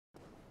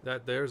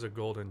That there's a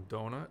golden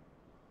donut.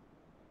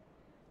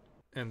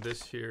 And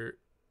this here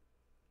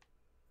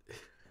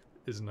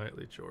is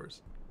Nightly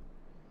Chores.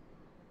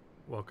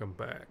 Welcome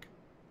back.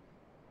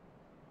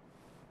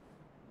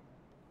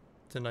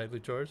 To Nightly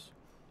Chores?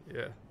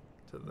 Yeah,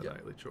 to the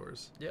Nightly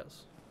Chores.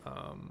 Yes.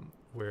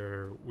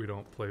 Where we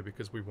don't play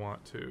because we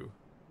want to.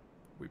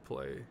 We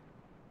play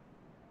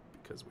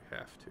because we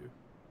have to.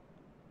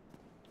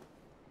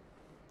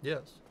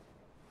 Yes.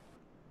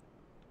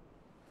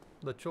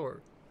 The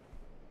chore.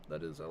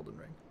 That is Elden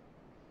Ring.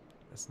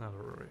 That's not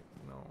a ring,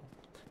 no.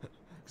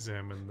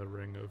 Examine the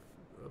ring of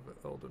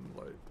Elden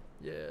Light.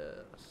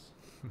 Yes.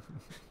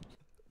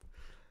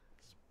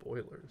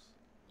 Spoilers.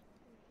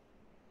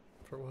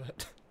 For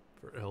what?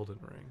 For Elden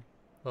Ring.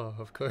 Oh,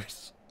 of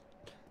course.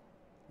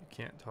 You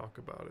can't talk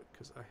about it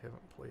because I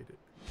haven't played it.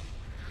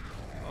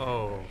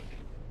 Oh.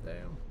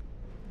 Damn.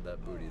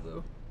 That booty,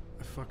 though.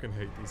 I fucking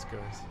hate these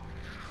guys.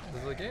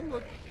 Does the game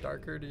look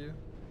darker to you?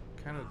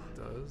 Kind of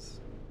does.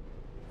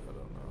 I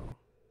don't know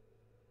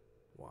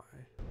why.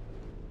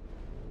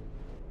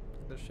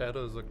 The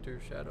shadows look too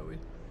shadowy.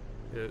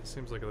 Yeah, it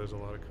seems like there's a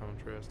lot of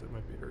contrast. It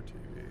might be her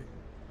TV.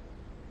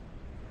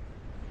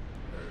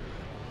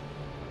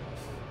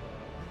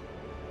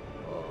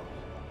 Oh.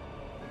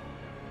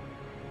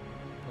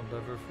 I'll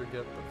never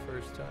forget the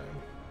first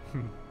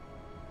time.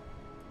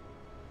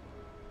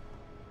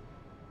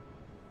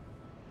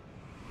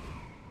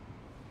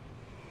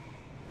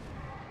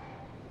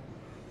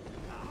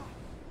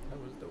 That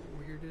was the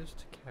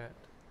weirdest cat.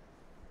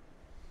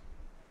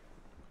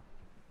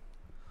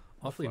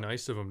 Awfully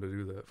nice of him to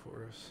do that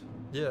for us.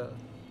 Yeah.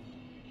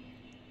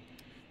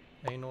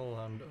 Anor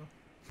Londo.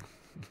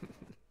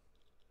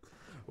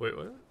 Wait,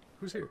 what?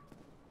 Who's here?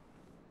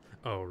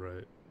 Oh,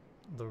 right.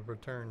 The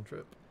return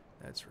trip.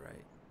 That's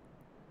right.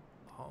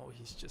 Oh,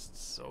 he's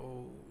just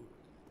so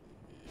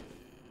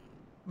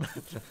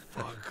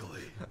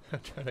ugly.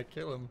 I'm trying to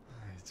kill him.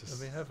 Just,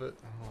 let me have it.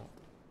 Oh.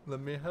 Let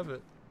me have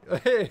it.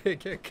 Hey,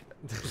 kick.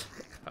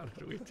 How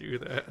did we do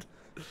that?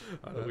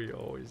 How do we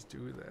always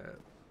do that?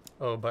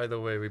 Oh, by the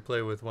way, we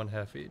play with one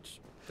half each.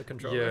 The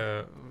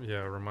controller. Yeah,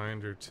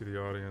 reminder to the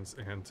audience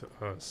and to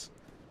us.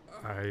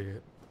 I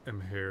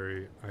am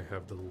Harry. I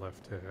have the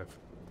left half.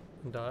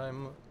 And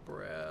I'm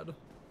Brad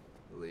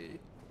Lee.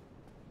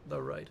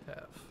 The right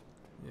half.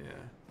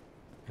 Yeah.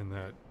 And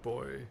that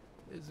boy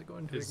is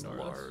going to is ignore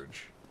large.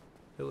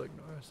 Us. He'll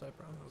ignore us, I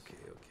promise. Okay.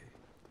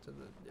 To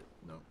the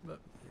no, but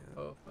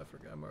yeah. Oh, I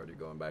forgot. I'm already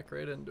going back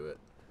right into it.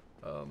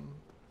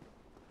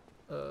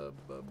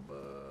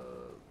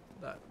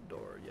 That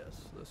door,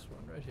 yes, this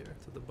one right here.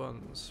 To the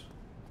buns.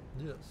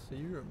 Yes, so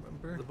you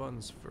remember. The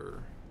buns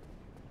fur.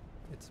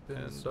 It's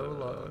been so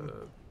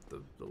long.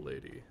 The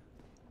lady.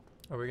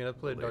 Are we gonna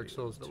play Dark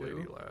Souls 2? The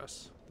lady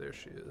lass. There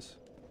she is.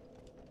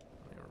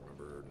 I don't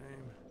remember her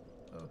name.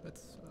 Oh,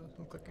 that's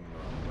I'm clicking the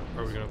wrong buttons.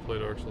 Are we gonna play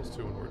Dark Souls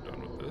 2 when we're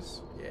done with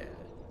this? Yeah.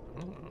 I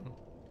don't know.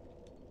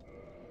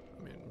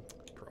 I mean,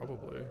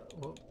 probably.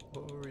 What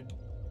were we?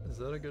 Is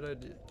that a good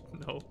idea?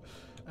 No.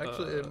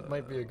 Actually, it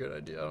might be a good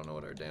idea. I don't know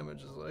what our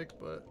damage is like,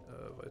 but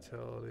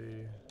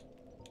vitality,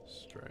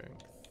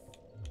 strength.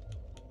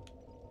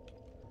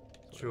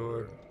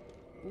 Sure.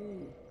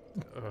 Ooh.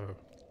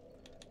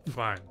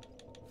 Fine.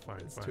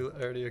 It's too.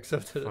 I already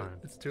accepted it.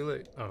 It's too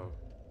late. Oh,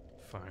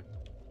 fine.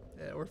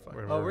 Yeah, we're fine.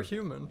 We're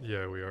human.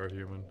 Yeah, we are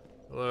human.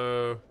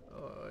 Hello.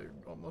 Oh,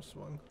 I almost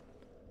swung.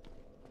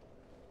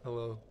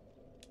 Hello.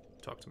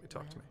 Talk to me.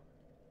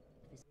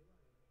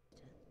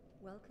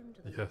 Welcome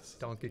to the yes.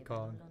 Donkey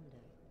Kong. Londo,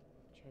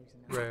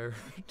 Rare.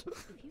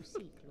 If you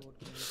seek Lord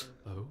Kingdom,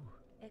 oh.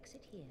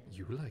 exit here.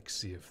 You like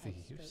Sea of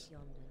Thieves?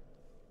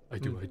 I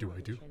do. A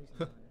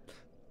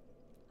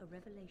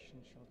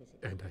revelation shall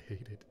visit. And I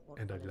hate it.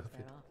 And I love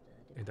it.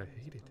 And I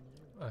hate it.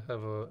 I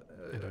have a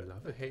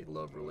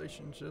hate-love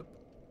relationship.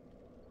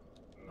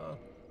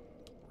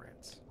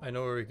 Rats. I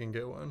know where we can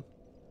get one.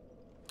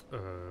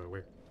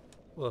 Where?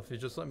 Well, if you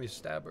just let me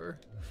stab her.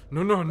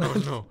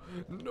 No.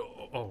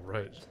 Oh,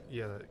 right.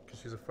 Yeah, because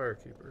she's a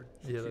firekeeper.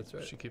 That's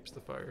right. She keeps the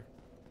fire.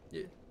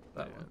 Yeah,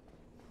 that one.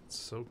 It's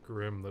so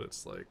grim that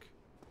it's like,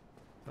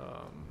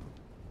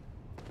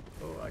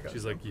 Oh, I got.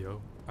 She's like, yo,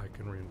 I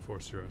can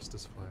reinforce your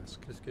Estus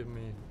flask. Just give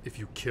me. If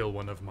you kill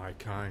one of my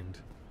kind.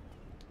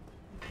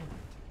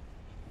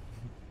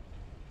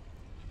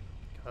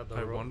 God,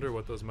 I wonder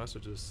what those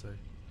messages say.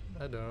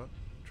 I don't.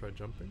 Try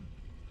jumping?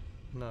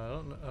 No, I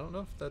don't know. I don't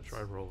know if that's.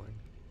 Try rolling.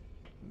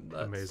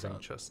 Amazing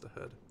chest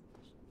ahead.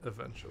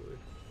 Eventually.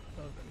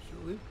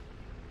 Eventually.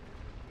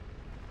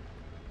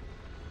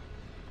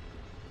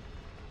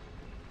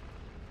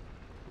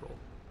 Roll.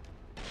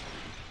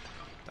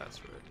 That's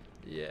right.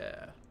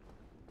 Yeah.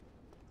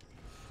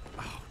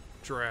 Oh,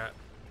 drat.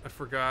 I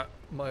forgot.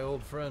 My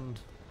old friend.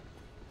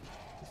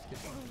 Just keep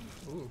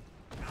on. Ooh.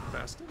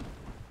 Fasting?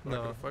 No.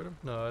 Not gonna fight him?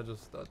 No, I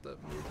just thought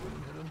that move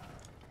wouldn't hit him.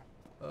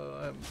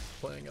 I'm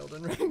playing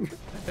Elden Ring.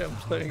 I am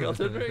playing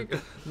Elden Ring.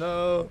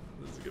 No.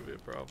 This is gonna be a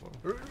problem.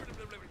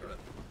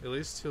 At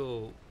least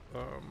he'll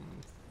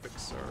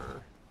fix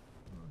our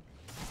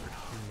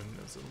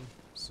humanism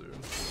soon.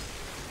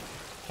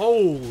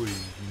 Holy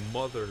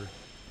mother.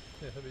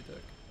 Yeah, heavy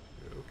tech.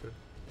 Yeah, okay.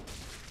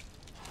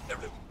 Let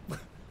me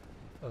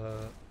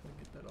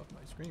get that off my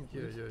screen,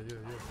 Yeah, please. yeah.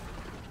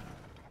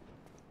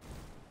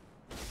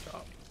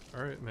 Chop.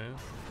 Alright, man.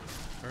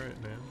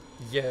 Alright, man.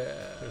 Yeah.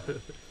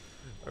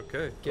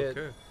 Okay, Get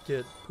okay.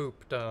 get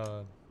pooped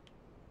on.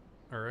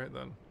 Alright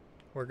then.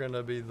 We're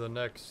gonna be the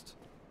next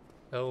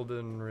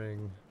Elden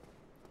Ring.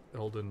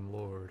 Elden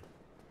Lord.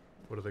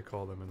 What do they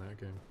call them in that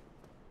game?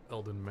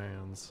 Elden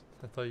Mans.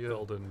 I thought you had,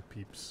 Elden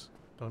Peeps.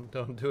 don't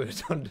do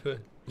it, don't do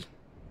it.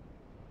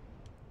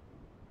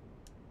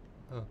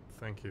 Oh,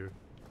 Thank you.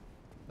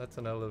 that's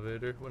an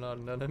elevator. We're not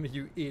an enemy,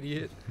 you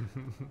idiot.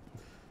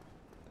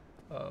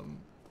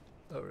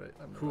 Alright,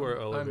 I'm the Who run-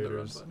 are I'm the run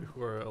elevators? button.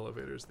 Who are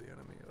elevators the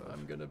enemy of?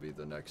 I'm gonna be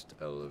the next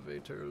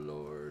elevator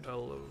lord.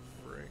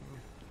 Elevring.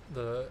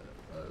 The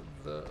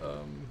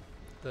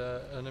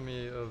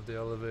enemy of the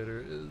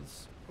elevator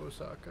is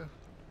Osaka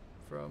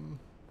from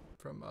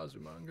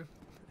Azumanga.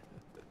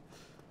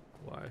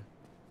 Why?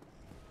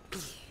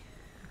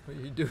 What are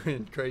you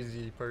doing,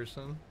 crazy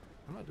person?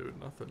 I'm not doing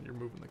nothing. You're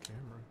moving the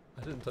camera.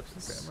 I didn't touch the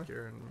It's camera.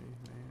 scaring me,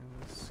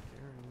 man. It's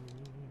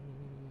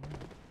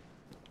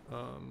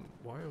scaring me.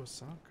 Why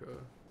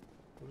Osaka?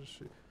 What is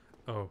she?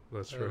 Oh,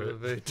 that's right.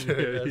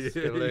 Elevator, Yeah,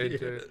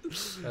 escalator,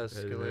 yeah.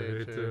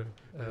 escalator,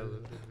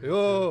 Elevator,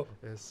 Oh!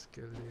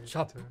 escalator.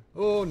 Chop!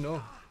 Oh no!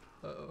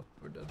 Uh-oh,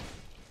 we're dead.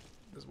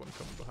 There's one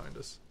coming behind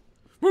us.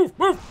 Move!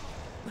 Move!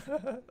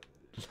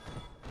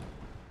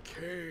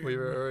 Okay. We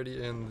were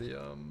already in the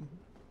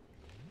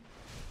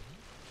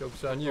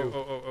Joke's on you.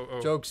 Oh.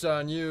 Joke's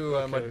on you.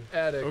 I'm an Okay.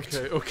 addict.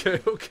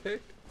 Okay.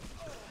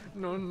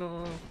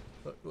 No.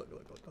 Look.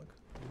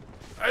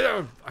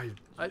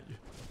 I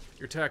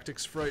your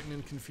tactics frighten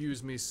and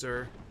confuse me,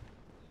 sir.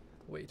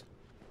 Wait.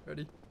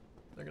 Ready?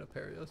 They're gonna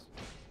parry us.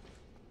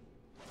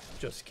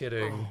 Just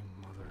kidding. Oh,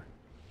 mother.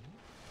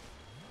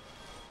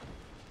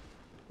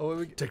 Oh,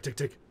 we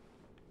Take.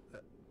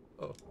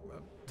 Oh.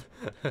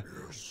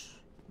 Yes.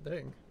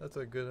 Dang, that's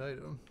a good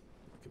item.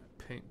 We can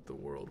paint the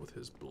world with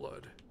his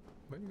blood.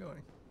 Where are you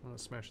going? I'm gonna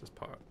smash this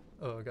pot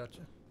Oh, I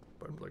gotcha.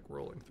 by like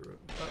rolling through it.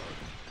 Oh,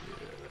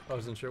 okay. Yeah, I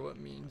wasn't sure what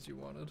means you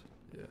wanted.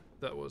 yeah,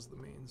 that was the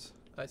means.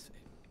 I see.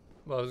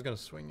 Well, I was gonna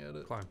swing at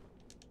it. Climb.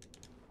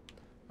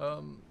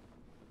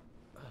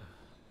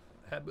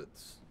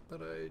 Habits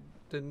that I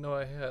didn't know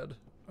I had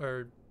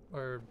are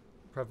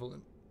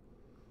prevalent.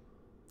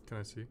 Can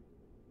I see?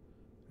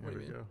 What There do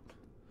we you go.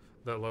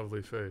 That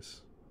lovely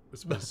face.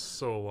 It's been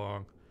so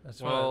long. I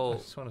just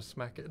Well- want to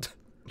smack it.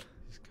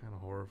 He's kind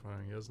of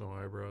horrifying. He has no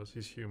eyebrows.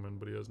 He's human,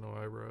 but he has no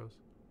eyebrows.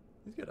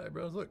 He's got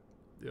eyebrows. Look.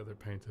 Yeah, they're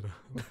painted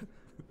on.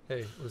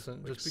 Hey,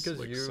 listen. Like just because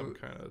like you some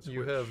kinda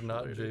you Twitch have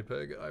not lady.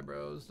 JPEG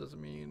eyebrows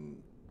doesn't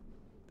mean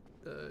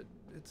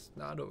it's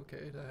not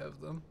okay to have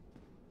them.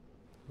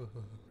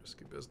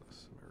 Risky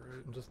business. Am I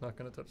right? I'm just not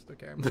gonna touch the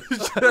camera.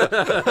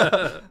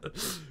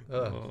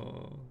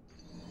 Oh,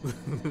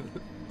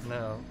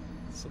 Now,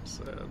 so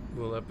sad.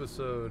 will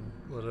episode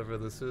whatever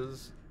this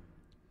is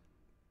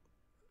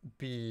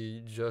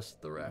be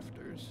just the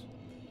rafters?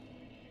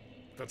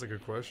 That's a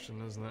good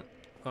question, isn't it?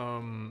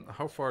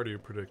 How far do you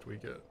predict we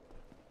get?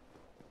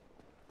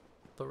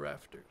 The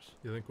rafters.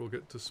 You think we'll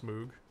get to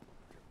Smoog?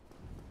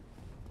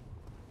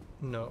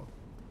 No.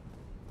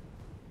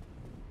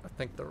 I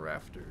think the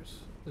rafters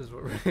is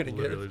what we're gonna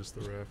Literally get. just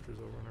the rafters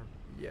over and over.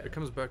 Yeah. It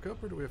comes back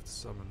up, or do we have to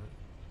summon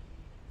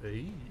it?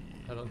 Hey.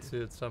 I don't see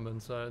it summon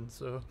sign,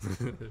 so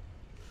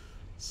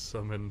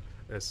Summon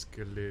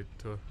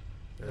escalator.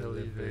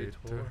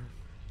 elevator.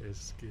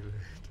 Escalator.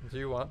 Do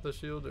you want the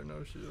shield or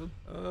no shield?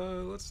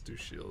 Let's do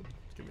shield.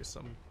 Give me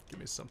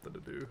something to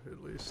do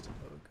at least.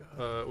 Oh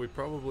god. We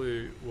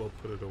probably will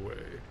put it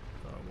away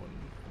when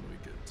we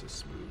get to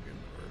Smoog and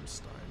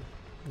Ormstein.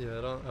 Yeah,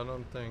 I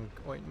don't think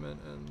ointment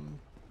and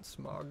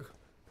smog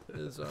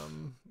is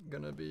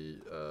gonna be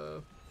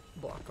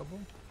blockable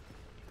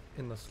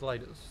in the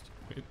slightest.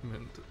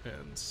 Ointment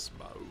and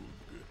Smaug.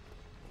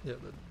 Yeah,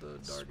 the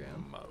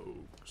Dargan.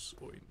 Smaug's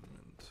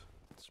ointment.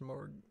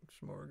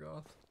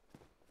 Smorgoth.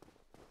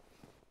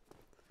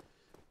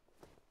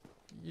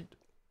 Yeet.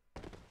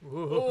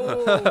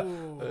 Whoa.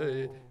 Oh!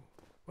 Hey.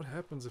 What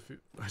happens if you?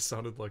 I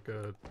sounded like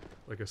a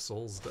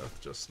soul's death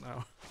just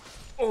now.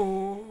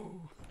 Oh!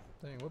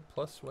 Dang, what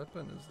plus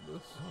weapon is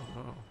this? Oh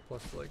no,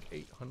 Plus like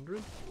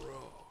 800? bro.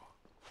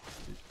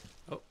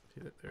 Oh,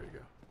 there you go.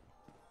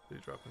 Did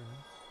he drop anything?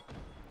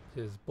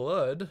 His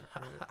blood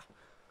Right.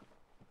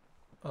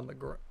 on the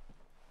ground.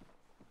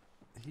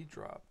 He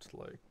dropped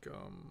like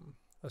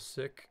A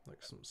sick,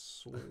 some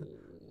souls.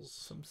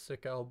 some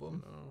sick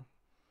album. No.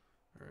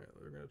 Alright,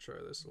 we're gonna try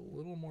this a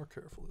little more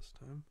careful this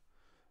time.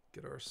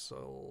 Get our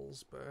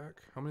cells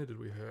back. How many did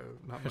we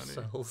have? Not many.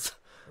 Cells.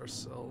 Our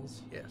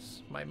cells.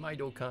 Yes, my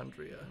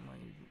mitochondria.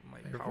 My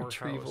I powerhouse.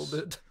 retrievaled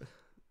it.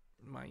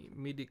 My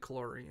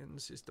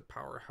midichlorians is the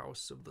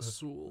powerhouse of the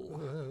soul.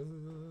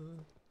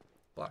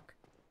 Block.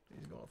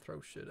 He's gonna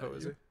throw shit at Oh, you.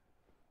 is he?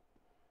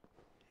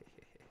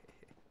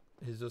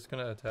 He's just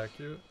gonna attack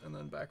you and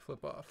then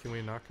backflip off. Can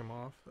we knock him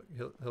off?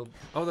 He'll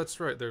Oh, that's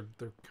right. They're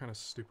kind of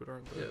stupid,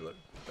 aren't they? yeah, look,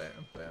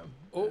 bam, bam.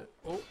 Oh, Yeah.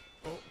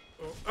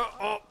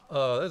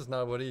 Oh, that's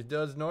not what he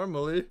does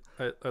normally.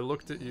 I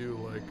looked at you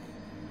like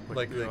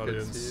Like the they could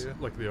audience, see you?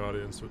 like the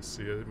audience would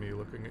see me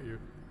looking at you.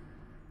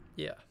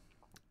 Yeah.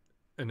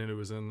 And then it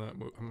was in that.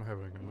 I'm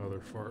having another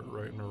fart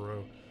right in a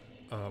row.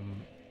 I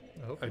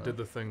hope I not. did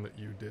the thing that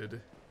you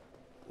did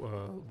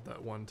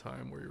that one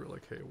time where you were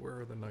like, "Hey, where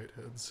are the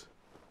nightheads?"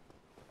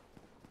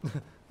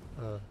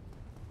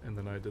 And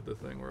then I did the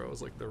thing where I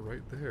was like, "They're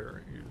right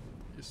there. You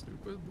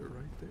stupid. They're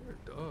right there.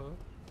 Duh."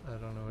 I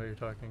don't know what you're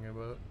talking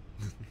about.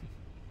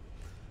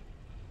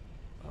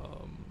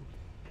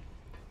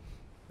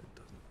 It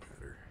doesn't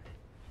matter.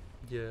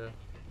 Yeah.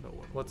 No one.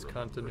 will What's remember.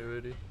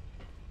 continuity?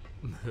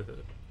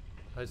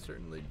 I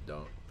certainly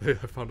don't. Hey,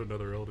 I found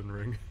another Elden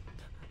Ring.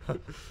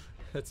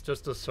 It's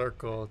just a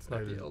circle. It's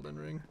not the El- Elden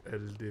Ring.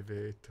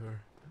 Elevator.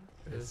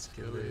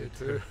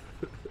 Escalator.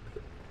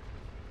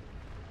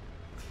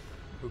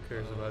 Who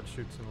cares about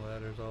chutes and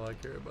ladders? All I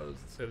care about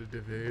is the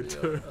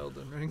Elevator.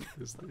 Elden Ring.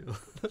 Is the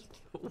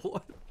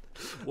what?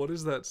 What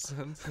is that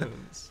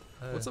sentence?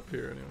 What's up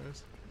here,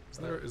 anyways?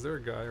 Is there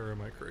a guy, or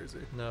am I crazy?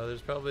 No,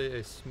 there's probably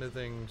a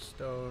smithing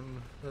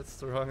stone. That's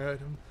the wrong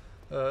item.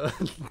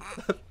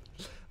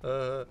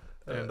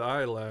 And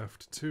I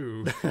laughed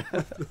too.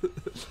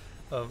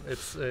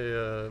 It's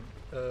a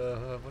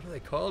what are they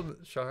called?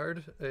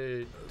 Shard?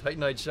 A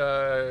Titanite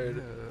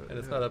shard. And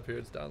it's not up here.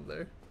 It's down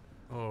there.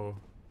 Oh,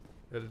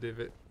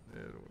 Elevator.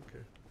 Yeah,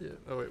 okay. Yeah.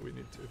 Oh wait, we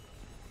need to.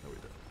 No, we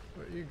don't.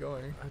 Where are you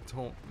going? I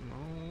don't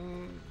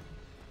know.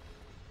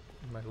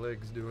 My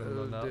legs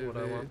doing not what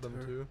I want them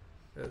to.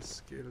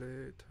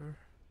 Escalator.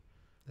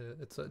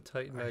 It's a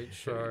Titanite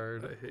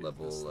shard, I hate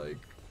level this thing.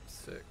 like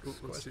 6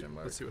 question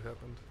mark. Let's see what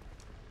happened.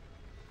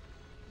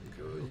 He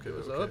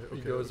goes up.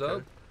 He goes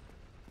up.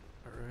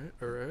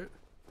 All right.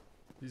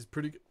 He's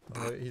pretty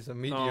good. He's a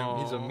medium.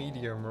 He's a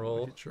medium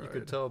roll. he You could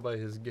tried. tell by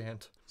his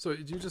gant. So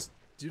do you just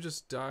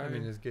die? I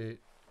mean his gait.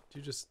 Do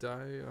you just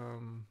die?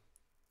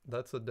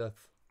 That's a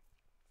death.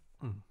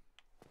 Mm.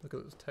 Look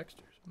at those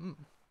textures.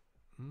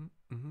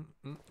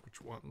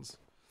 Which ones?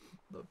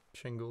 The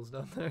shingles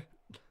down there.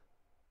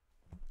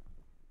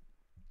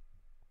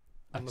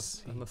 On the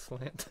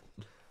slant.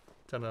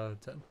 10 out of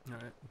 10. All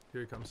right,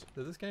 here he comes.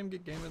 Did this game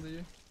get Game of the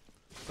Year?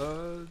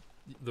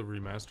 The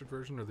remastered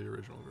version or the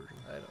original version?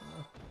 I don't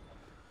know.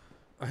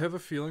 I have a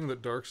feeling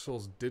that Dark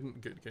Souls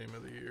didn't get Game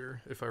of the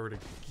Year. If I were to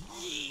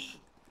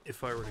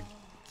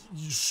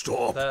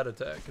stop. That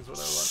attack is what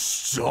I want.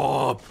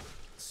 Stop.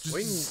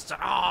 Swing. Just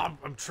stop.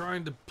 I'm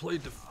trying to play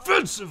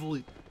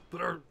defensively, but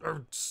our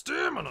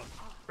stamina,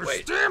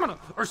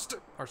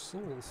 our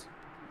souls.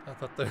 I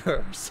thought they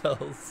were our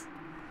cells.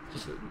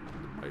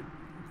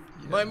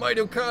 My My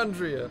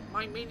mitochondria.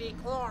 My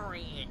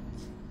midi-chlorians.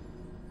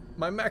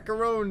 My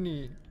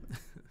macaroni.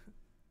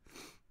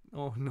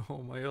 Oh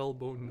no, my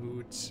elbow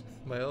nooch.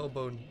 My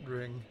elbow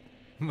ring.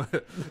 My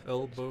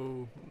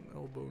elbow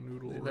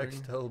noodle The ring.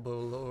 next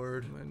elbow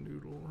lord. My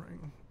noodle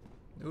ring.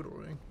 Noodle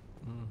ring.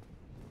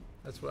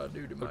 That's what I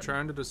do to my... I'm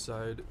trying to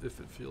decide if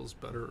it feels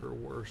better or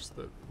worse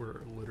that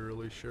we're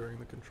literally sharing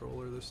the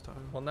controller this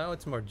time. Well, now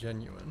it's more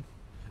genuine.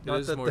 It Not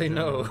is that more they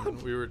know.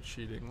 genuine. We were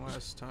cheating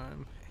last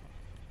time.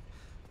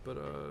 But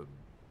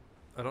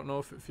I don't know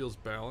if it feels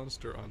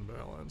balanced or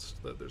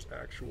unbalanced, that there's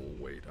actual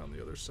weight on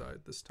the other side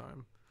this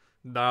time.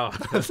 Nah.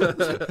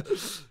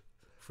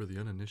 For the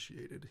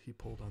uninitiated, he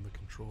pulled on the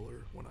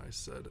controller when I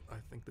said, I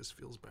think this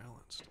feels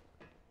balanced.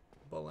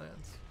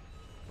 Balance.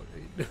 What are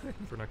you doing?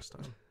 For next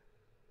time.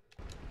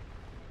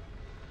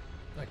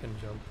 I can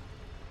jump.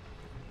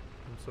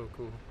 I'm so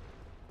cool.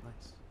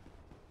 Nice.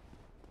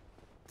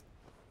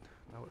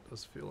 Now it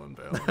does feel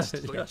unbalanced.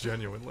 Yeah. Like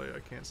genuinely, I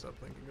can't stop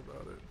thinking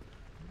about it.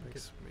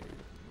 Makes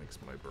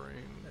my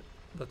brain.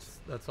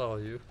 That's all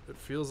you. It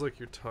feels like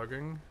you're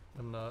tugging,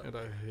 I'm not. and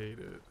I hate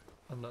it.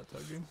 I'm not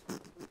tugging.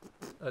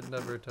 I'd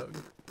never tug.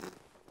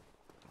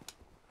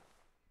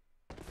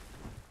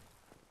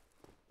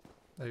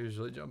 I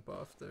usually jump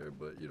off there,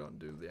 but you don't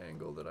do the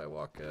angle that I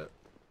walk at.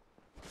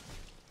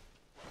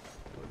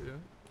 Oh yeah.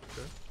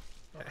 Okay.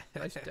 Oh,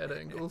 nice dead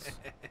angles.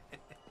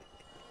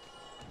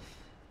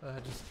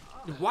 Just.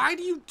 Why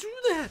do you do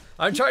that?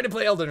 I'm trying to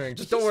play Elden Ring.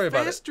 Just don't worry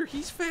about it.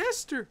 He's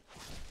faster.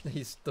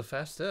 He's the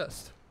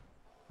fastest.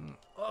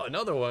 Oh,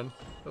 another one.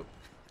 Oh.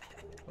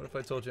 What if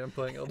I told you I'm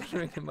playing Elden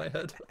Ring in my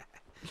head?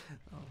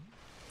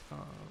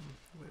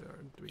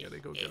 We gotta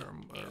go get our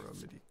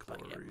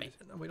midi-chlorians.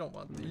 No, we don't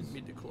want these.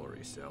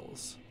 Midi-chlori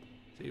cells.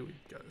 See, we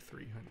got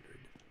 300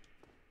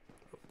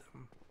 of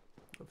them.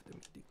 Of the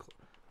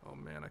midi-chlori. Oh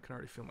man, I can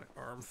already feel my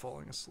arm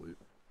falling asleep.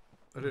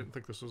 I didn't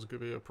think this was gonna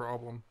be a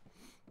problem.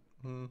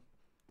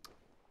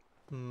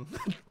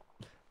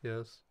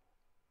 Yes.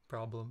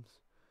 Problems.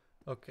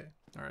 Okay.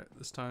 All right,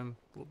 this time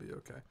we'll be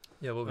okay.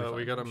 Yeah, we'll be fine.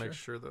 We gotta I'm make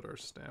sure. sure that our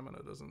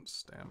stamina doesn't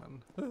stamina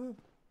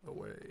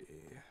away.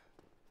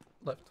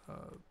 Left.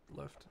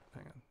 Left.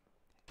 Hang on.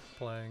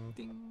 Playing.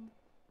 Ding.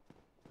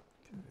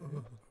 Okay.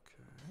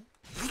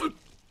 Okay.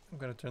 I'm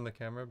gonna turn the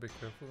camera. Be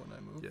careful when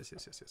I move. Yes.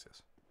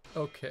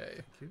 Okay.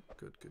 Thank you.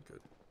 Good.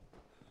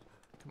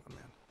 Come on,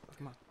 man.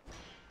 Come on.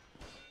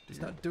 He's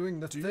not doing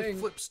the Do thing. your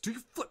flips. Do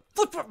your flip.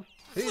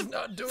 He's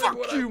not doing Fuck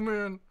what you,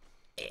 man.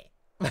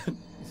 You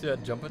see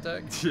that jump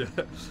attack? Yeah.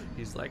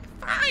 He's like,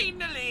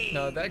 Finally!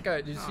 No, that guy,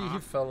 did you see he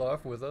fell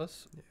off with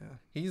us? yeah.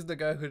 He's the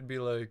guy who'd be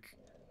like,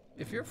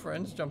 if your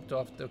friends jumped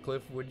off the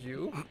cliff, would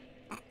you?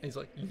 He's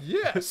like,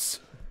 yes!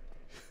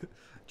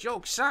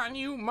 Joke's on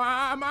you,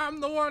 Mom. I'm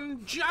the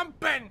one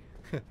jumping.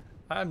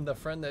 I'm the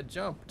friend that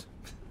jumped.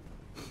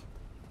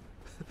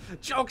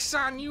 Joke's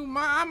on you,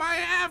 Mom. I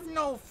have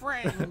no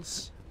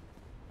friends.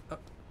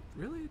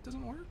 Really? It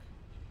doesn't work?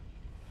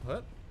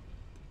 What?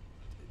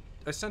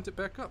 I sent it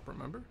back up,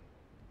 remember?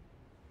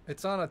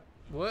 It's on a,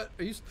 what?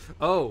 Are you,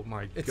 Oh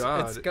my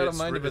god. it's got a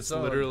mind of its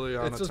own. Literally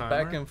on it's a just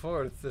timer? back and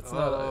forth. It's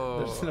not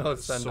a, there's no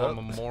send so up. I'm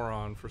a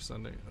moron for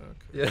sending.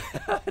 Okay. Yeah.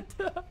 God,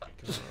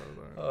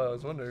 Oh, I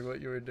was wondering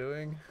what you were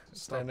doing.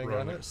 Stop Standing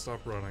running. on it. Stop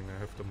running. I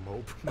have to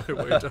mope my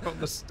way down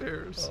the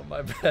stairs. Oh,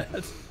 my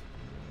bad.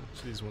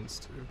 These ones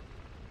too.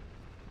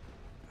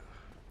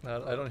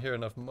 I don't hear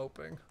enough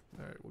moping.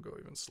 Alright, we'll go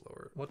even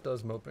slower. What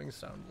does moping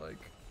sound like?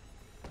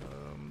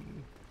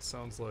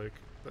 Sounds like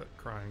that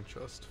crying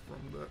chest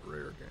from that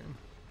rare game.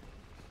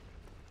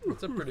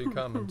 It's a pretty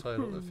common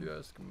title if you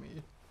ask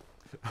me.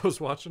 I was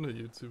watching a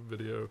YouTube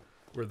video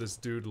where this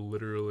dude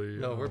literally.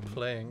 No, we're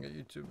playing a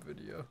YouTube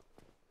video.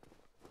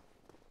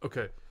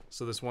 Okay,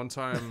 so this one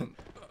time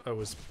I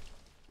was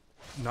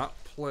not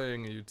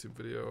playing a YouTube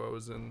video. I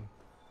was in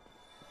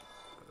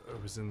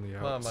the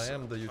outside. Mom, I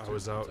am the YouTuber. I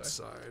was sorry.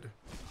 outside.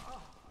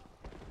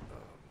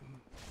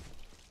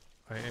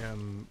 I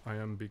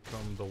am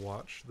become the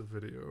watch the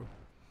video.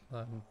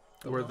 The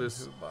Where one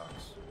this- who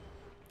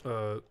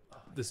box.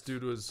 This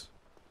dude was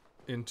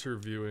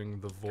interviewing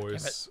the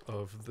voice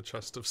of the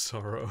Chest of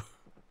Sorrow.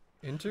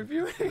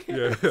 Interviewing?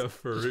 Yeah,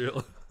 for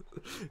real.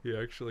 He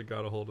actually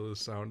got a hold of the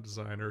sound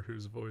designer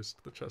who's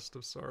voiced the Chest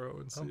of Sorrow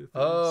and see if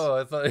Oh,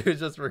 I thought he was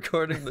just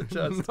recording the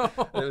chest. No.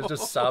 It was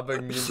just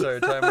sobbing the entire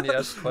time when he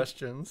asked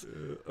questions.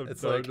 I'm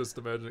It's I'm like, just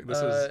imagining this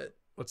is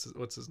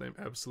what's his name?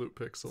 Absolute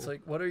Pixel. It's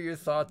like, what are your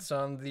thoughts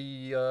on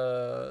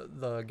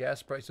the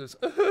gas prices?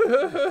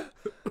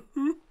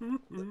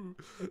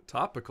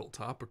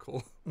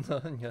 Topical.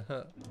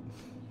 Yeah.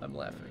 I'm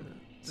laughing.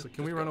 So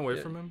can we run away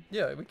from him?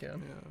 Yeah, we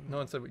can. Yeah. No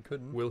one said we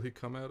couldn't. Will he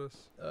come at us?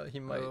 He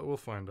might. We'll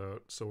find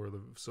out. So will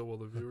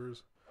the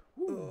viewers.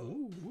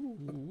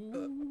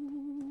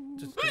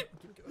 Just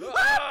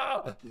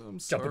Ah! I'm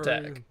Jump sorry.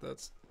 attack.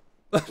 That's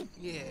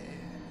Yeah.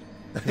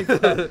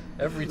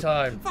 Every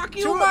time. Fuck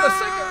you, 2 Mom. a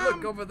second.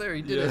 Look over there.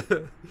 He did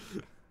it.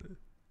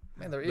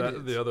 Man, they're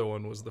idiots. the other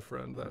one was the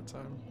friend that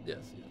time. Yes.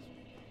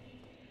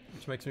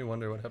 Which makes me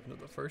wonder what happened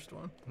to the first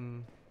one.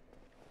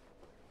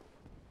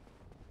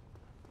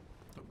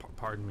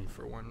 Pardon me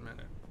for 1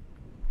 minute.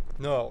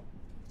 No.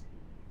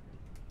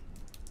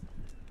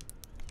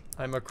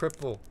 I'm a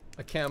cripple.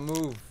 I can't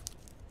move.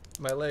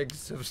 My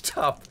legs have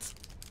stopped.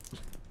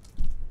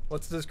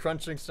 What's this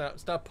crunching sound?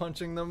 Stop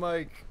punching the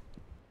mic.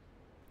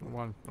 I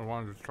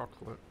wanted a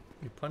chocolate.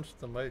 You punched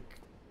the mic.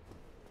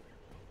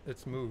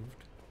 It's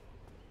moved.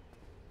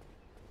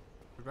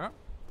 Like that?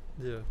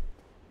 Yeah.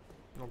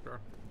 Okay.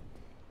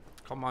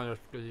 Come on,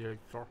 escalator.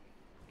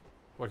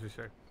 What'd you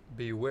say?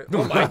 Beware.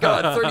 Oh my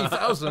god,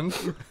 30,000!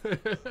 I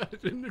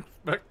didn't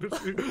expect to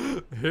see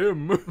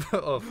him.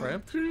 Oh,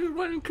 Framp?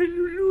 When can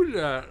you do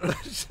that?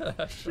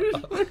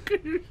 When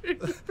can you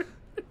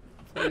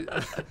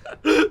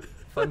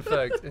Fun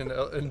fact,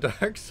 in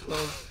Dark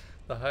Souls,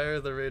 the higher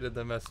the rated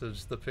the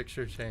message, the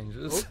picture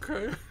changes.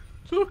 Okay.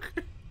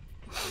 Okay.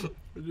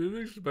 I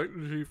didn't expect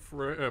to see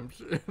Framps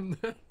in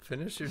that.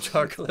 Finish your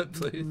chocolate,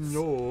 please.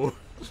 No.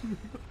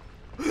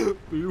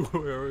 Be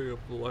wary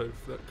of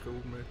life. That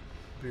killed me.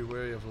 Be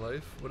wary of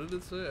life. What did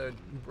it say? I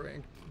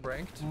branked?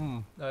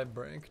 I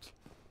branked.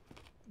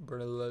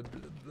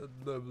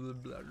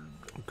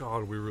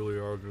 God, we really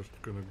are just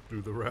gonna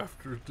do the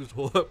rafters this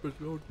whole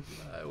episode.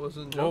 I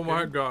wasn't joking. Oh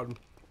my god.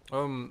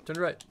 Turn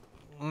right.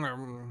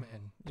 Man,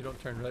 you don't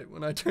turn right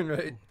when I turn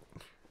right.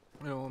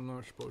 No, I'm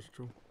not supposed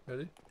to.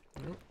 Ready?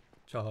 Yep.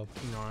 Job.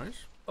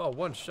 Nice. Oh,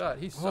 one shot.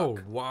 He suck. Oh,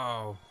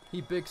 wow.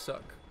 He big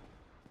suck.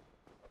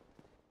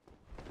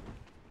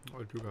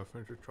 I do gotta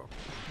finish the chocolate.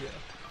 Yeah.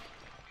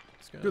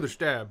 It's gonna, Do the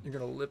stab. You're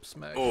gonna lip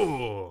smack.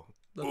 Oh.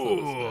 That's not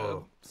a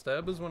stab.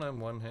 Stab is when I'm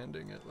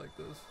one-handing it like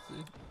this.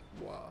 See?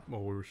 Wow.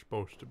 Well, we were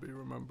supposed to be,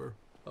 remember?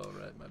 Oh,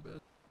 right, my bad.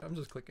 I'm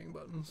just clicking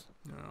buttons.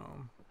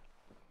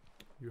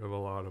 You have a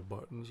lot of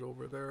buttons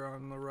over there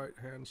on the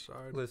right-hand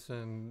side.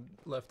 Listen,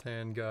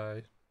 left-hand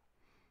guy.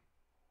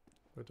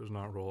 That does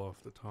not roll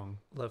off the tongue.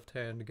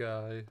 Left-hand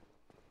guy.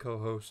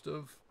 Co-host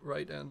of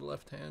Right and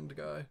Left-Hand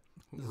Guy.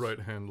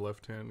 Right-hand,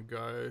 left-hand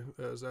guy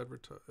as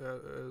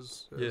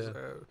Co-host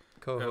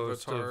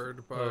avatared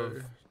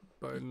of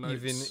by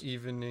knights.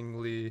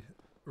 eveningly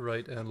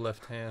right and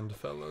left-hand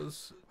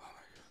fellas.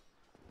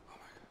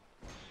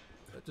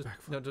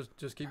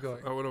 Just keep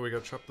going. Oh no, we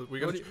gotta chop the we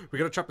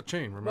gotta chop the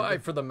chain. Remember? Why,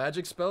 for the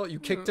magic spell? You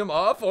kicked him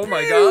off? Oh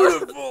my god!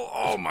 Beautiful!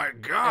 Oh my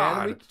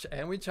god!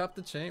 And we chopped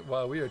the chain.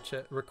 Wow, we are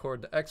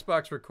record the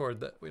Xbox record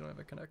that. We don't have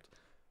a connect.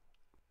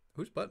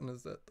 Whose button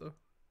is that though?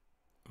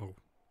 Oh.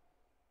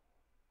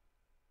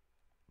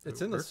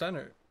 It's in the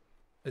center.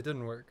 It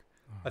didn't work.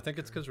 I think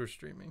it's Okay. because we're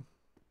streaming.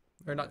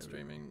 Or not Maybe.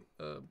 streaming,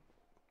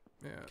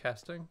 Yeah.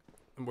 casting.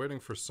 I'm waiting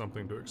for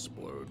something to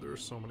explode. There are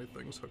so many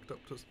things hooked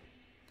up to things.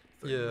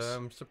 Yeah,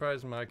 I'm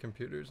surprised my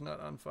computer's not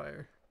on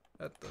fire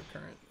at the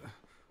current.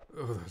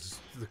 Oh, that's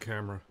the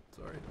camera.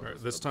 Sorry. Alright,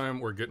 this time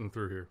we're getting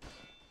through here.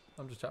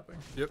 I'm just chopping.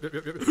 Yep.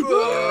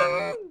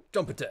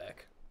 Jump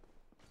attack.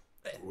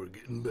 We're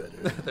getting better.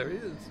 There he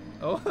is.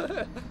 Oh, Oh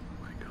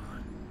my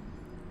god.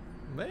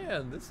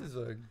 man, this is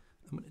a...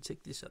 I'm gonna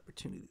take this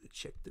opportunity to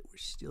check that we're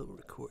still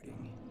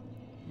recording.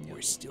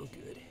 We're still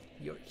good.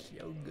 You're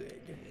so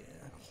good.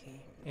 Yeah,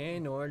 okay.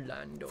 Anor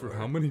Londo. For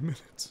how many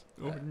minutes?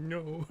 Oh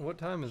no. What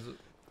time is it?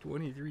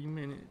 23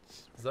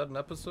 minutes. Is that an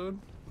episode?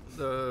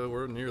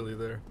 We're nearly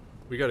there.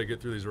 We gotta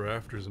get through these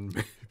rafters and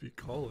maybe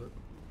call it.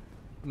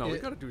 No, we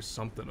It- gotta do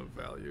something of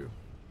value.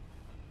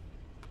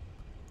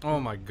 Oh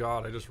my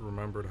god, I just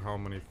remembered how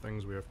many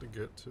things we have to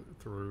get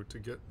through to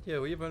get. Yeah,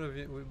 we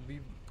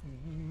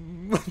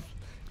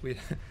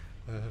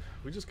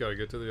We just gotta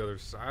get to the other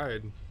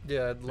side.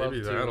 yeah, I'd love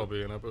Maybe to. that'll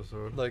be an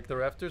episode. Like, the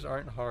rafters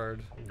aren't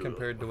hard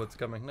compared to what's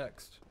coming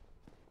next.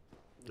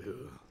 Ugh.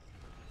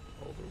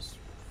 All those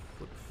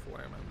flip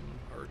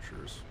flamming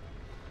archers.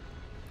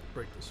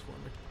 Break this for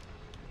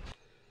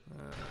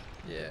me.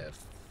 Yeah,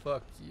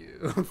 fuck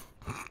you.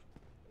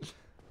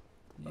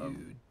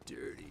 You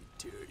dirty,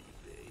 dirty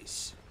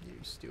face. You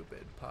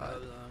stupid How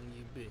pot. long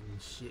you been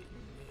shitting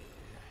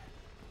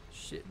there?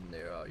 Shitting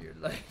there all your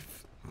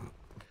life.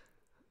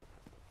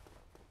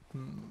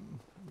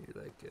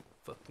 You're like a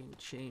fucking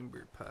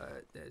chamber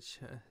pot. That's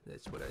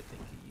what I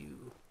think of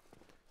you.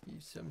 You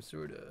some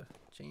sort of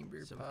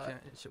chamber pot.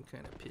 Some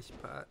kind of piss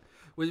pot.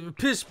 With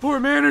piss poor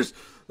manners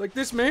like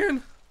this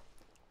man.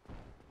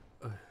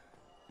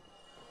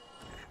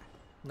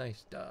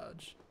 Nice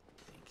dodge.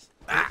 Thanks.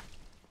 Ah!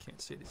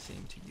 Can't say the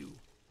same to you.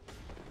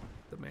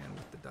 The man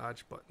with the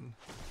dodge button.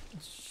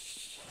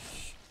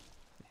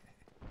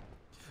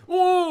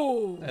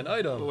 Oh! An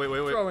item. Oh, wait.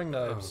 Throwing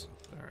knives.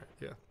 Oh, alright,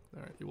 yeah.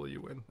 Alright, well, you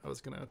win. I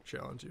was gonna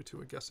challenge you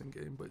to a guessing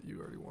game, but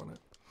you already won it.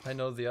 I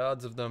know the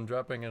odds of them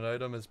dropping an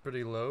item is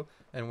pretty low,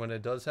 and when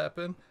it does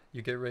happen,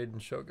 you get Raiden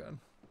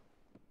Shogun.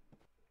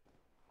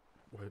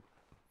 What?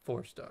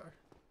 4-star.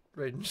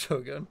 Raiden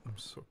Shogun. I'm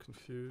so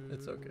confused.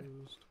 It's okay.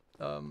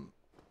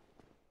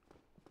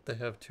 They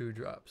have 2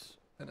 drops,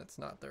 and it's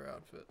not their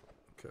outfit.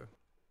 Okay.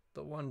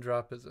 The one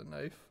drop is a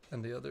knife,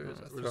 and the other is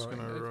a We're just throwing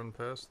gonna knife. run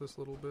past this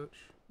little bitch.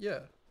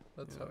 Yeah,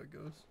 that's Yeah. how it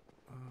goes.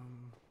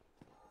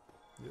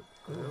 Yep.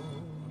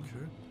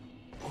 Okay.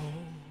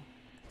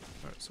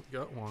 Alright, so we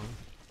got one.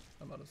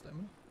 I'm out of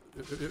stamina.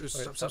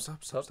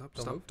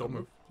 Stop. Don't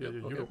move. Yeah,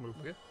 you okay, don't move.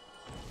 Okay.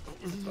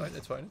 It's fine.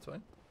 It's fine. It's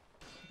fine.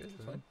 Okay, it's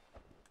Okay. fine.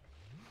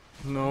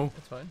 No.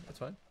 It's fine. It's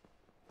fine.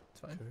 It's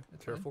fine. Okay.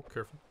 It's Careful.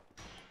 Fine.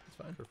 It's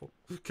fine.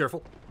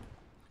 Careful.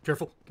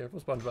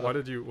 Careful, SpongeBob. Why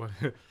did you? What?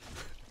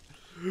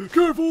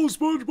 Careful,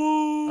 SpongeBob.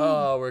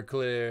 Oh, we're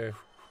clear.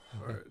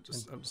 All right.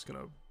 I'm just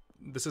gonna.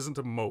 This isn't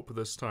a mope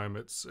this time.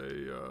 It's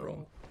a.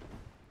 Roll.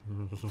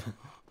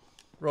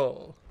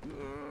 Roll.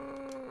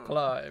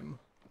 Climb.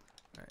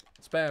 Alright.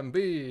 Spam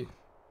B.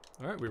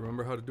 All right. We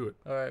remember how to do it.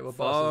 All right. What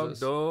boss is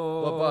this?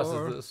 What boss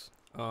is this?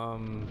 I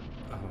don't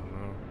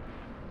know.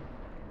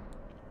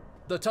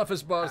 The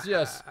toughest boss.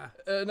 Yes.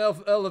 An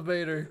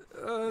elevator.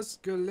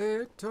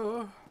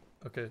 Escalator.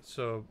 Okay.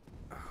 So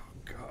Oh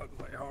God,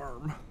 my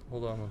arm.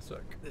 hold on one sec.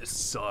 This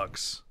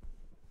sucks.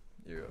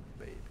 You're a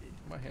baby.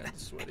 My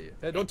hand's sweaty.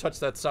 Hey, don't touch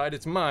that side.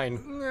 It's mine.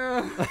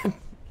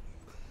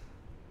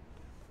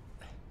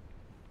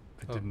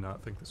 I did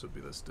not think this would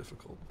be this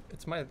difficult.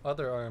 It's my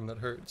other arm that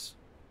hurts.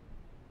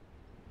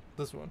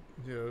 This one.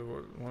 Yeah,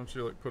 why don't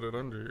you like put it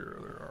under your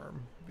other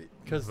arm?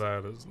 Because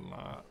that is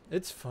not.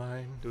 it's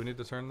fine. Do we need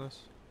to turn this?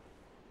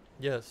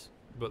 Yes.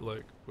 But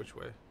like, which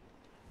way?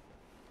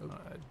 Oh.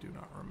 I do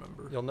not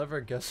remember. You'll never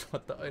guess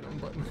what the item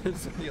button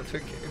is in the other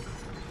game.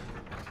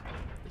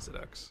 Is it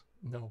X?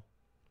 No.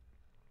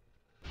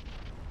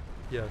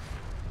 Yes.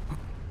 I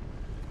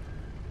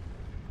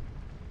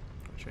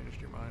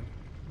changed your mind.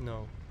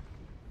 No.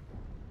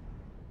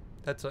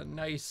 That's a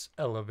nice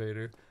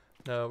elevator.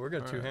 Now we're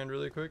gonna Alright. two-hand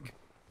really quick.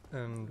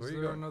 And where Is are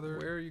you there going? another-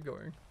 Where are you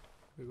going?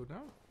 We go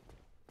down?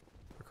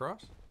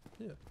 Across?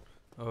 Yeah.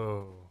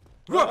 Oh.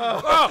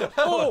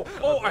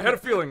 Oh! I had a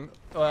feeling.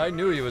 Oh, I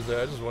knew he was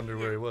there. I just wondered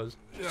where he was.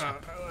 Yeah,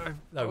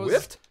 I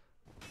whiffed?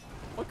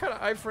 What kind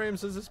of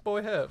iframes does this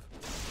boy have?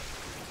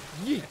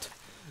 Yeet.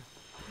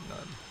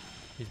 None.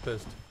 He's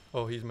pissed.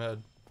 Oh, he's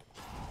mad.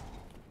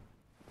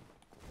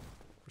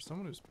 For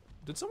someone who's.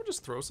 Did someone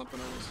just throw something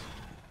at us?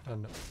 Oh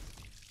no.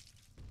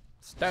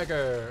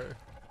 Stagger.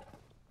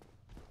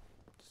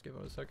 Just give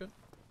him a second.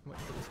 Wait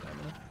for the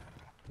stamina.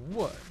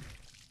 1,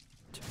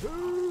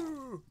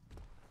 2,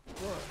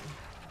 1,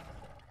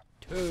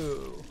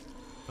 2.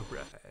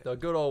 Alright. The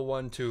good old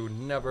 1, 2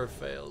 never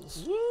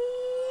fails.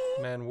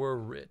 Man, we're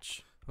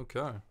rich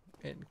Okay.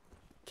 in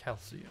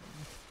calcium.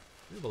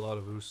 We have a lot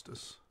of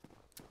oostis.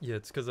 Yeah,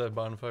 it's because that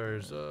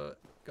bonfire's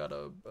got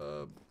a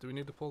Do we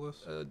need to pull this?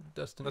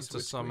 destiny. That's to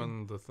switch screen.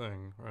 summon the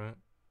thing, right?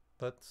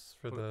 That's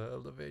for the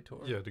elevator.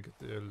 Yeah, to get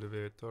the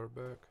elevator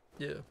back.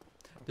 Yeah.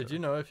 Did Okay. you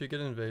know if you get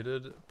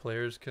invaded,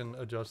 players can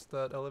adjust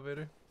that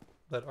elevator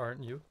that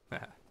aren't you?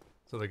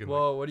 So they can.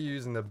 Well, what are you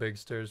using the big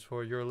stairs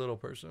for? You're a little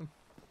person.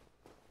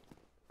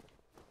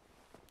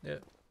 Yeah.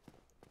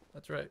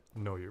 That's right.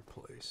 Know your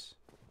place.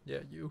 Yeah,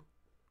 you.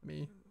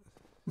 Me.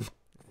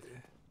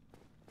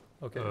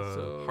 Okay, Okay,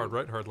 so hard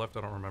right, hard left.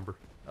 I don't remember.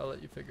 I'll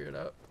let you figure it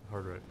out.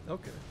 Hard right.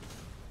 Okay.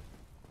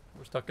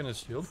 We're stuck in his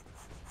shield.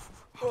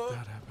 How did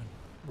that happen?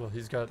 Well,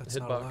 he's got That's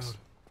not hitbox. allowed.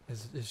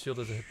 His shield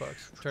is a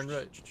hitbox. Turn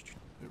right.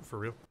 For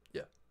real?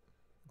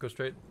 Go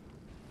straight.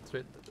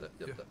 Straight. Yep,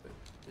 Yeah. that way.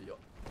 Yep.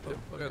 Oh, Yep,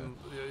 okay.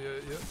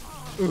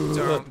 and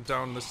yeah.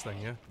 Down this thing,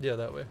 yeah. Yeah,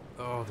 that way.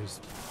 Oh, these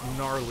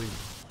gnarly,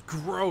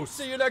 gross.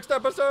 See you next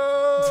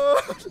episode!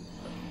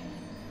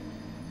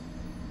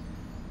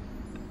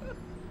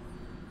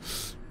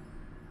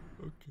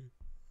 Okay.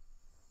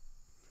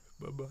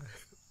 Bye bye.